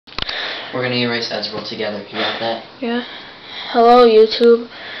We're gonna erase Eddsworld together. You got that? Yeah. Hello, YouTube.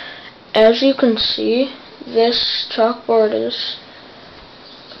 As you can see, this chalkboard is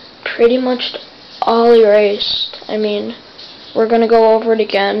pretty much all erased. I mean, we're gonna go over it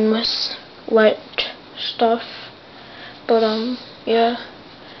again with wet stuff. But, yeah.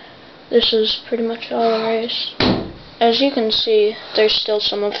 This is pretty much all erased. As you can see, there's still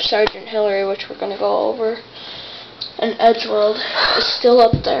some of Sergeant Hillary, which we're gonna go over. And Eddsworld is still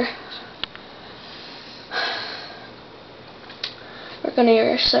up there. We're gonna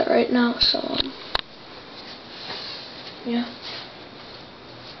erase that right now, so, yeah.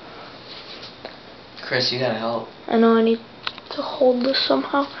 Chris, you gotta help. I know I need to hold this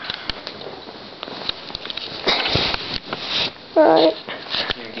somehow. Alright.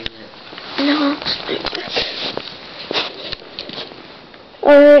 Here, give it. No, it's big.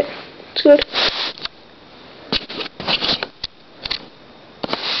 Alright, it's good.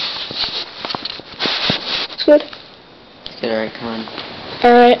 It's good. It's good, alright, come on.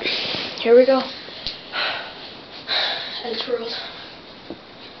 Alright, here we go. Eddsworld.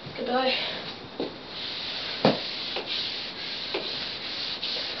 Goodbye.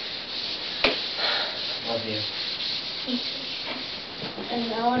 Love you. And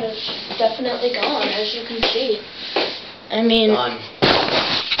now it is definitely gone, as you can see. I mean, Done.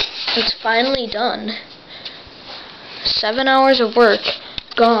 It's finally done. 7 hours of work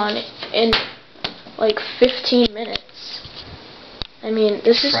gone in like 15 minutes. I mean,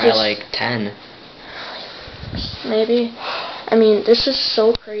 this is Probably just like 10. maybe. I mean, this is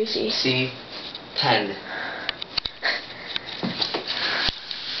so crazy. See? 10.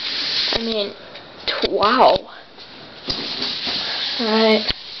 I mean, wow.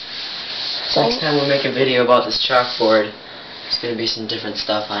 Alright. So next time we'll make a video about this chalkboard. There's gonna be some different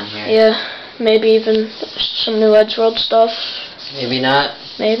stuff on here. Yeah, maybe even some new Eddsworld stuff. Maybe not.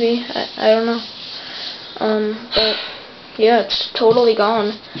 Maybe. I don't know. But yeah, it's totally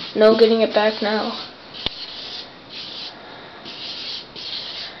gone. No getting it back now.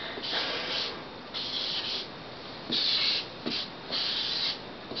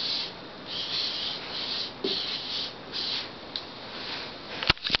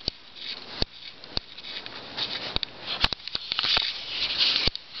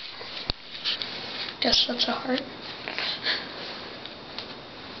 Guess that's a heart.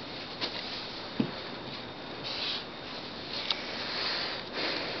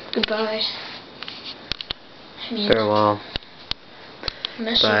 Goodbye. I mean, Farewell.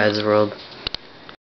 miss Bye, you. Eddsworld.